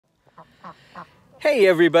Hey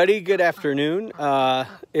everybody, good afternoon.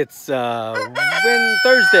 It's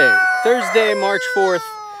Thursday, March 4th,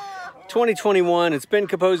 2021. It's Ben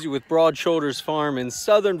Capozzi with Broad Shoulders Farm in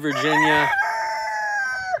Southern Virginia,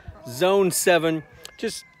 Zone 7.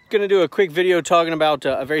 Just gonna do a quick video talking about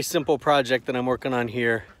a very simple project that I'm working on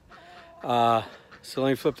here. So let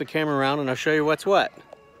me flip the camera around and I'll show you what's what.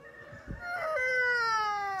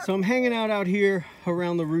 So I'm hanging out here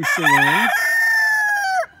around the rooster run.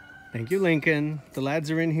 Thank you, Lincoln. The lads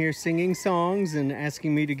are in here singing songs and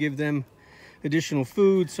asking me to give them additional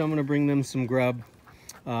food, so I'm going to bring them some grub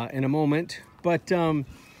in a moment. But one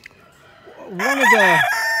of the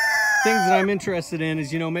things that I'm interested in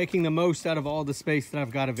is, making the most out of all the space that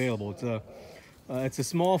I've got available. It's a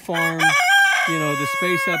small farm. The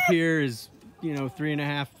space up here is,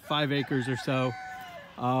 3.5, 5 acres or so.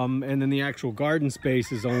 And then the actual garden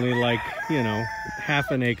space is only like, half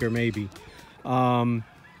an acre maybe.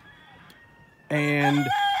 And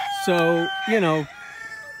so,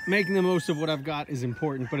 making the most of what I've got is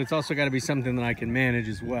important, but it's also got to be something that I can manage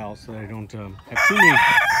as well, so that I don't have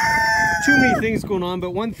too many things going on.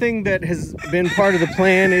 But one thing that has been part of the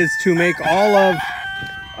plan is to make all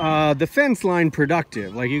of the fence line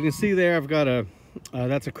productive. Like you can see there, I've got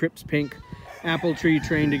that's a Crips Pink apple tree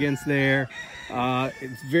trained against there.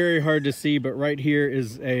 It's very hard to see, but right here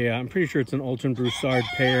is I'm pretty sure it's an Alton Broussard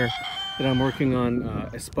pear that I'm working on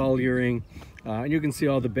espaliering. And you can see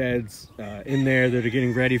all the beds in there that are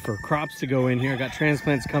getting ready for crops to go in here. I got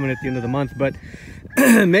transplants coming at the end of the month, but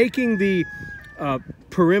making the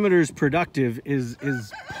perimeters productive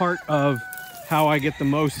is part of how I get the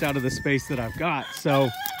most out of the space that I've got.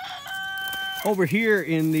 So over here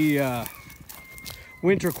in the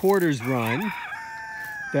winter quarters run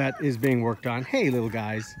that is being worked on. Hey, little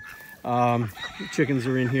guys. Chickens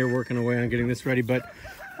are in here working away on getting this ready, but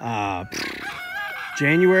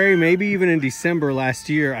January, maybe even in December last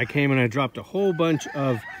year, I came and I dropped a whole bunch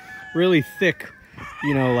of really thick,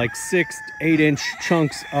 like 6 to 8 inch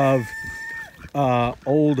chunks of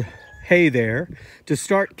old hay there to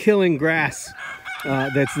start killing grass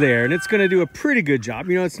that's there. And it's going to do a pretty good job.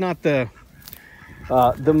 It's not the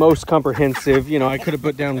most comprehensive. I could have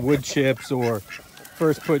put down wood chips or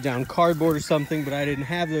first put down cardboard or something, but I didn't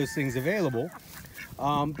have those things available.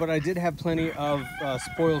 But I did have plenty of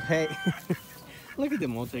spoiled hay. Look at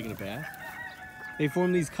them all taking a bath. They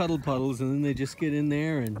form these cuddle puddles and then they just get in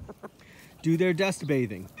there and do their dust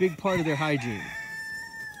bathing. Big part of their hygiene.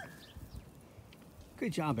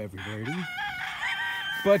 Good job, everybody.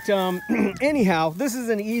 But anyhow, this is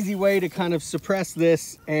an easy way to kind of suppress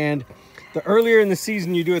this. And the earlier in the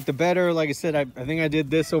season you do it, the better. Like I said, I think I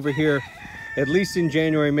did this over here at least in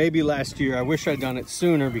January, maybe last year. I wish I'd done it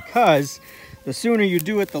sooner, because the sooner you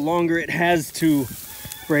do it, the longer it has to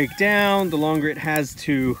break down, the longer it has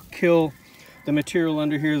to kill the material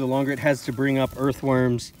under here, the longer it has to bring up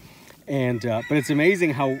earthworms. And but it's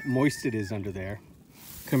amazing how moist it is under there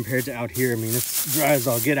compared to out here. I mean, it's dry as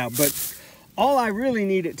all get out. But all I really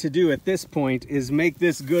need it to do at this point is make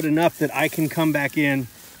this good enough that I can come back in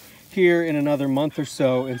here in another month or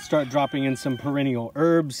so and start dropping in some perennial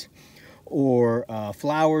herbs or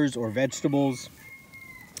flowers or vegetables.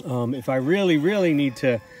 If I really need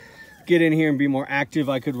to get in here and be more active,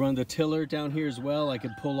 I could run the tiller down here as well. I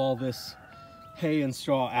could pull all this hay and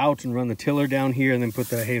straw out and run the tiller down here and then put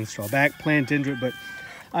the hay and straw back, plant into it. But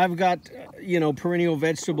I've got, perennial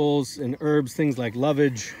vegetables and herbs, things like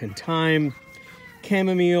lovage and thyme,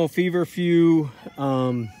 chamomile, feverfew,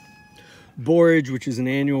 borage, which is an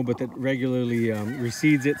annual but that regularly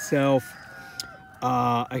reseeds itself.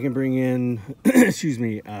 I can bring in,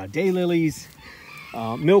 daylilies,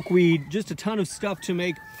 milkweed, just a ton of stuff to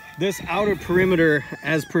make this outer perimeter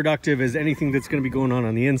as productive as anything that's going to be going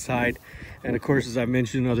on the inside. And of course, as I've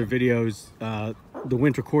mentioned in other videos, the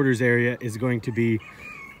winter quarters area is going to be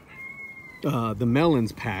the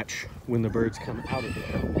melons patch when the birds come out of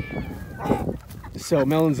there. So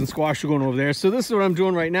melons and squash are going over there. So this is what I'm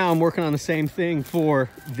doing right now. I'm working on the same thing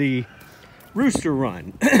for the rooster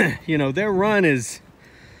run. Their run is,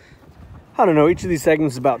 I don't know, each of these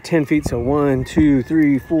segments is about 10 feet. So 1, 2,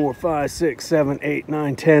 3, 4, 5, 6, 7, 8,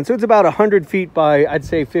 9, 10. So it's about 100 feet by, I'd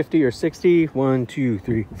say 50 or 60. 1, 2,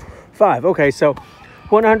 3, 5. Okay, so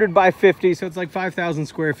 100 by 50. So it's like 5,000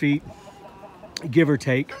 square feet, give or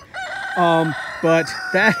take. But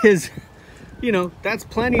that is, that's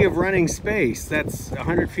plenty of running space. That's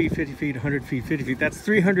 100 feet, 50 feet, 100 feet, 50 feet. That's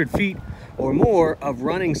 300 feet or more of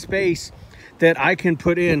running space that I can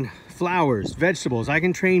put in flowers, vegetables. I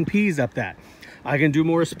can train peas up that. I can do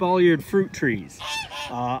more espaliered fruit trees.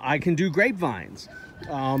 I can do grapevines.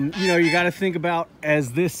 You got to think about,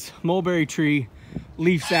 as this mulberry tree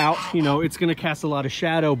leafs out, you know, it's going to cast a lot of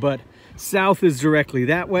shadow, but south is directly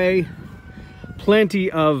that way. Plenty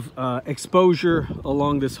of exposure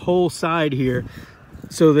along this whole side here,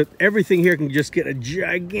 so that everything here can just get a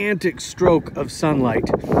gigantic stroke of sunlight.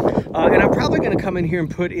 And I'm probably going to come in here and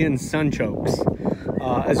put in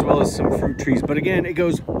sunchokes, as well as some fruit trees. But again, it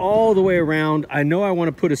goes all the way around. I know I want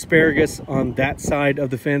to put asparagus on that side of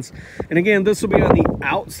the fence. And again, this will be on the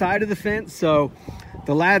outside of the fence, so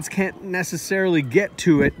the lads can't necessarily get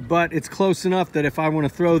to it, but it's close enough that if I want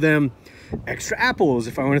to throw them extra apples,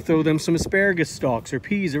 if I want to throw them some asparagus stalks or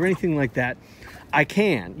peas or anything like that, I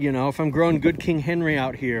can. You know, if I'm growing good King Henry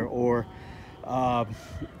out here, or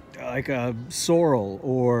like a sorrel,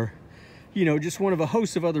 or, you know, just one of a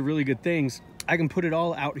host of other really good things, I can put it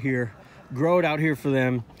all out here, grow it out here for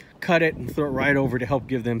them, cut it and throw it right over to help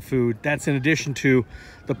give them food. That's in addition to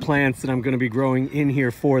the plants that I'm going to be growing in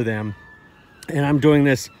here for them. And I'm doing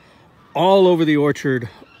this all over the orchard,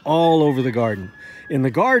 all over the garden. In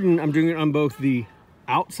the garden, I'm doing it on both the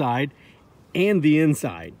outside and the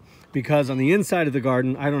inside, because on the inside of the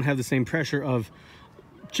garden, I don't have the same pressure of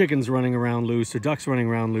chickens running around loose or ducks running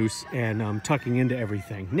around loose and tucking into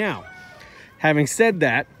everything. Now, having said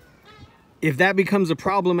that, if that becomes a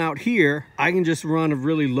problem out here, I can just run a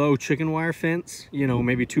really low chicken wire fence, you know,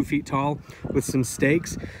 maybe 2 feet tall, with some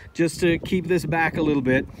stakes, just to keep this back a little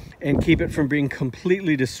bit and keep it from being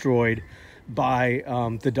completely destroyed by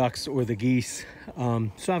the ducks or the geese.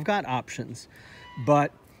 So I've got options.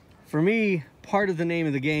 But for me, part of the name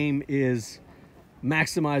of the game is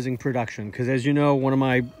maximizing production, because as you know, one of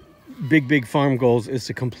my big farm goals is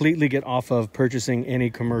to completely get off of purchasing any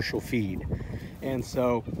commercial feed. And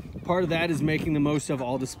so part of that is making the most of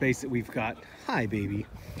all the space that we've got. Hi, baby.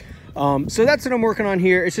 So that's what I'm working on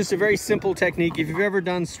here. It's just a very simple technique. If you've ever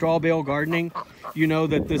done straw bale gardening, you know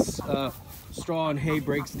that this straw and hay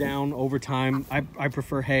breaks down over time. I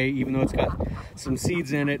prefer hay, even though it's got some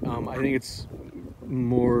seeds in it. I think it's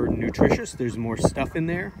more nutritious. There's more stuff in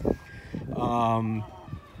there,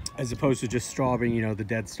 as opposed to just straw being, you know, the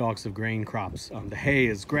dead stalks of grain crops. The hay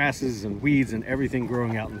is grasses and weeds and everything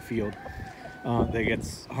growing out in the field that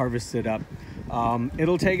gets harvested up.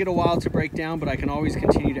 It'll take it a while to break down, but I can always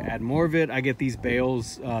continue to add more of it. I get these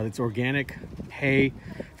bales, it's organic hay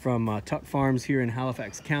from Tuck Farms here in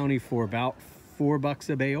Halifax County for about $4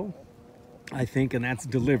 a bale, I think, and that's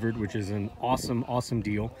delivered, which is an awesome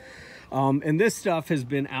deal. And this stuff has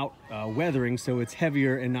been out weathering, so it's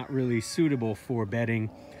heavier and not really suitable for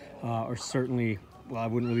bedding, or certainly, well, I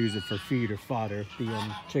wouldn't really use it for feed or fodder.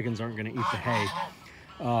 The chickens aren't going to eat the hay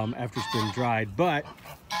after it's been dried. But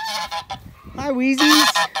hi, Wheezies.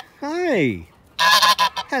 Hi.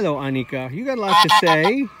 Hello, Anika. You got a lot to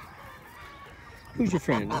say. Who's your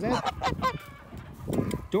friend? Is that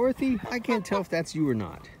Dorothy? I can't tell if that's you or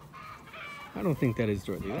not. I don't think that is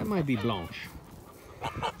Dorothy. That might be Blanche.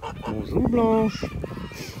 Bonjour, Blanche.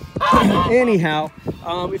 Anyhow,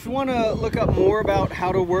 if you want to look up more about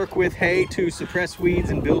how to work with hay to suppress weeds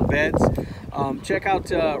and build beds, check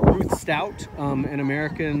out Ruth Stout, an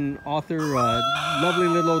American author, lovely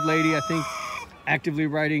little old lady, I think actively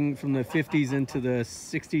writing from the 50s into the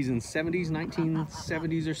 60s and 70s,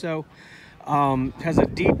 1970s or so. Has a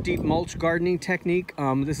deep mulch gardening technique.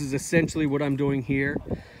 This is essentially what I'm doing here.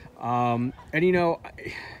 And you know,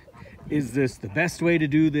 is this the best way to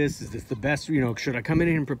do this? Is this the best, you know, should I come in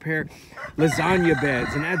and prepare lasagna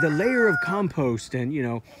beds and add the layer of compost and, you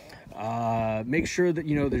know, make sure that,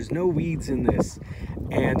 you know, there's no weeds in this,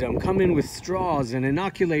 and come in with straws and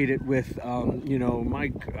inoculate it with, you know,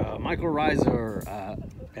 mycorrhiza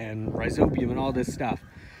and rhizobium and all this stuff.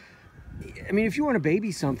 I mean, if you want to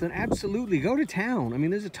baby something, absolutely go to town. I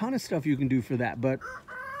mean, there's a ton of stuff you can do for that, but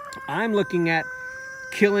I'm looking at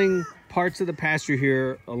killing parts of the pasture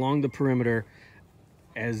here along the perimeter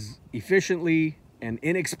as efficiently and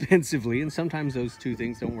inexpensively, and sometimes those two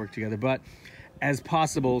things don't work together, but as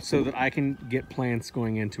possible, so that I can get plants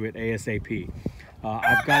going into it ASAP.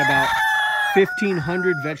 I've got about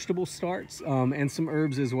 1,500 vegetable starts and some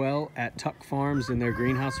herbs as well at Tuck Farms in their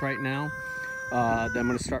greenhouse right now that I'm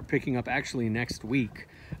going to start picking up actually next week.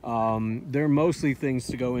 They're mostly things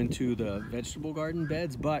to go into the vegetable garden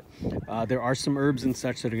beds, but there are some herbs and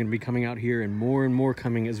such that are going to be coming out here, and more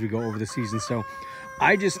coming as we go over the season. So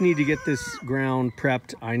I just need to get this ground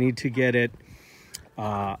prepped. I need to get it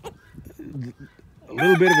a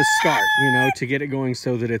little bit of a start, you know, to get it going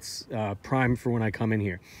so that it's primed for when I come in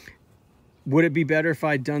here. Would it be better if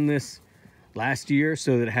I'd done this last year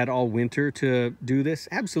so that it had all winter to do this?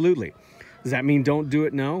 Absolutely. Does that mean don't do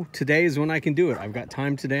it? No. Today is when I can do it. I've got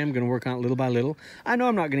time today. I'm going to work on it little by little. I know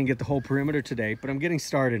I'm not going to get the whole perimeter today, but I'm getting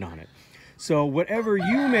started on it. So whatever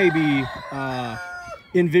you may be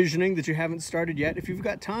envisioning that you haven't started yet, if you've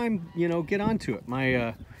got time, you know, get onto it.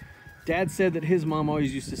 My dad said that his mom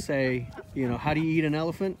always used to say, you know, how do you eat an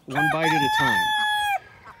elephant? One bite at a time.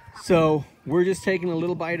 So we're just taking a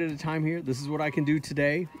little bite at a time here. This is what I can do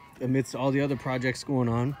today amidst all the other projects going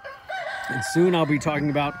on. And soon I'll be talking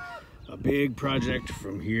about a big project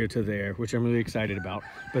from here to there, which I'm really excited about,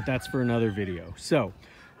 but that's for another video. So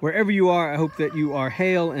wherever you are, I hope that you are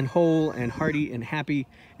hale and whole and hearty and happy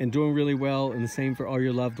and doing really well, and the same for all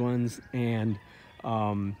your loved ones. And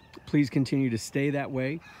please continue to stay that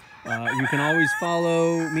way. You can always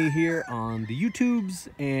follow me here on the YouTubes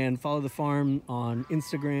and follow the farm on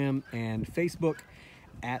Instagram and Facebook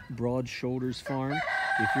at Broad Shoulders Farm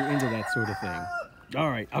if you're into that sort of thing. All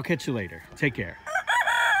right, I'll catch you later. Take care.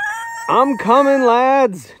 I'm coming,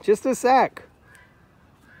 lads. Just a sec.